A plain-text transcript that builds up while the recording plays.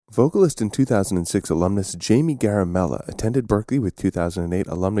Vocalist and 2006 alumnus Jaime Garamella attended Berklee with 2008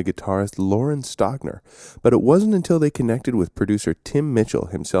 alumna guitarist Lauren Stockner, but it wasn't until they connected with producer Tim Mitchell,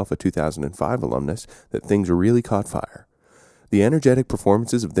 himself a 2005 alumnus, that things really caught fire. The energetic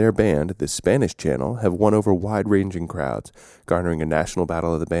performances of their band, the Spanish Channel, have won over wide-ranging crowds, garnering a National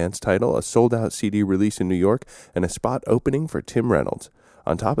Battle of the Bands title, a sold-out CD release in New York, and a spot opening for Tim Reynolds.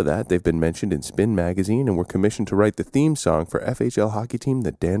 On top of that, they've been mentioned in Spin magazine and were commissioned to write the theme song for FHL hockey team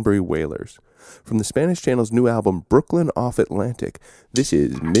the Danbury Whalers. From the Spanish Channel's new album Brooklyn Off Atlantic, this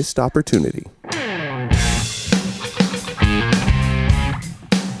is Missed Opportunity.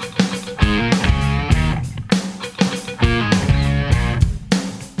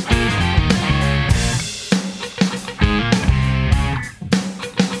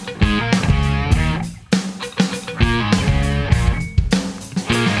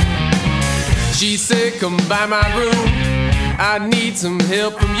 She said, come by my room, I need some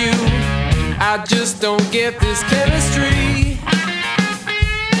help from you. I just don't get this chemistry.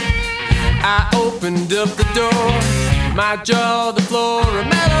 I opened up the door, my jaw, the floor, a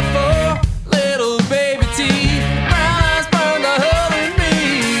metaphor. Little baby T, my eyes burned a hole in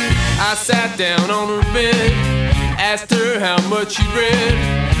me. I sat down on her bed, asked her how much she'd read.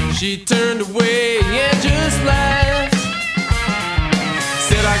 She turned away and just laughed.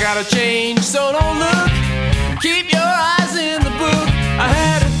 Said I gotta change, so don't look. Keep your eyes in the book. I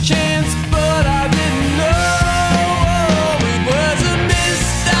had a chance, but I didn't know. It was a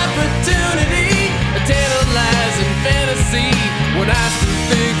missed opportunity, a tantalizing fantasy, what I still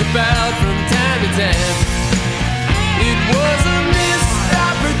think about from time to time. It was a missed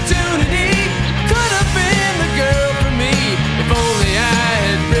opportunity, could have been the girl for me, if only I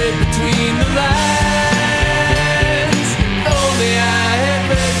had read between the lines. If only I had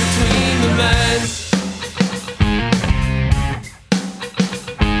read between the lines.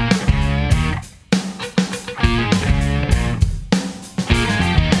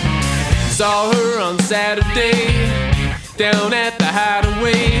 Saw her on Saturday, down at the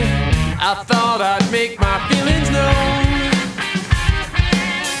Hideaway. I thought I'd make my feelings known.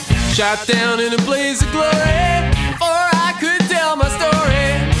 Shot down in a blaze of glory, before I could tell my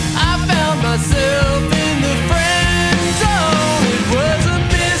story, I found myself in the friend zone. It was a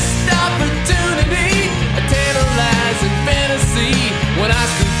missed opportunity, a tantalizing fantasy, what I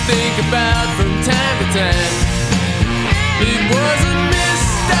still think about from time to time. It was a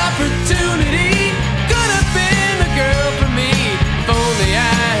missed opportunity, could have been the girl for me, if only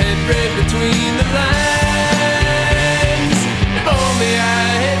I had read between the lines. If only I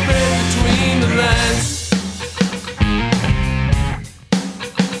had read between the lines.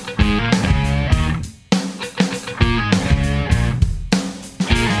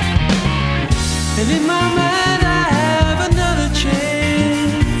 And in my mind I have another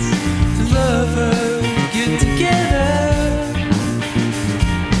chance to love her, get together.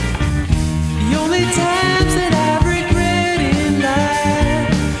 The only times that I've regretted in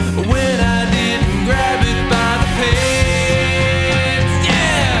life are when I didn't grab it by the pants.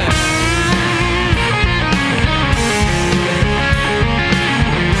 Yeah!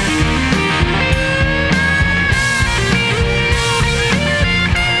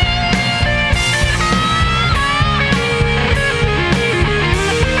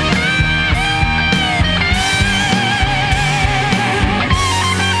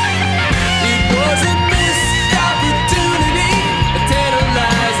 It was a missed opportunity, a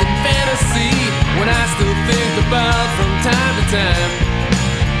tantalizing fantasy, what I still think about from time to time.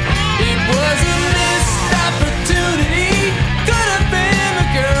 It was a missed opportunity, could have been the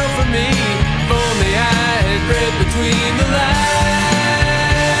girl for me, if only I had read between the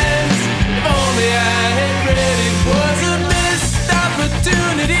lines. If only I had read. It was a missed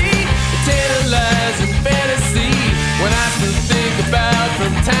opportunity, a tantalizing fantasy, what I still think about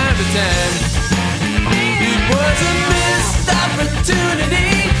from time to time. It was a missed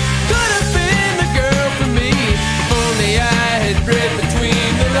opportunity, could have been the girl for me, if only I had read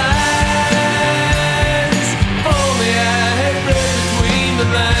between the lines. If only I had read between the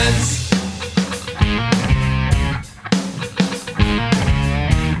lines.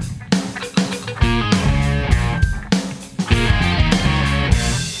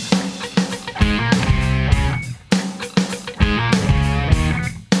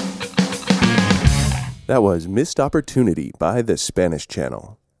 That was Missed Opportunity by the Spanish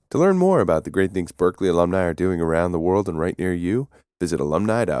Channel. To learn more about the great things Berklee alumni are doing around the world and right near you, visit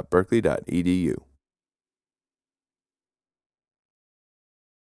alumni.berklee.edu.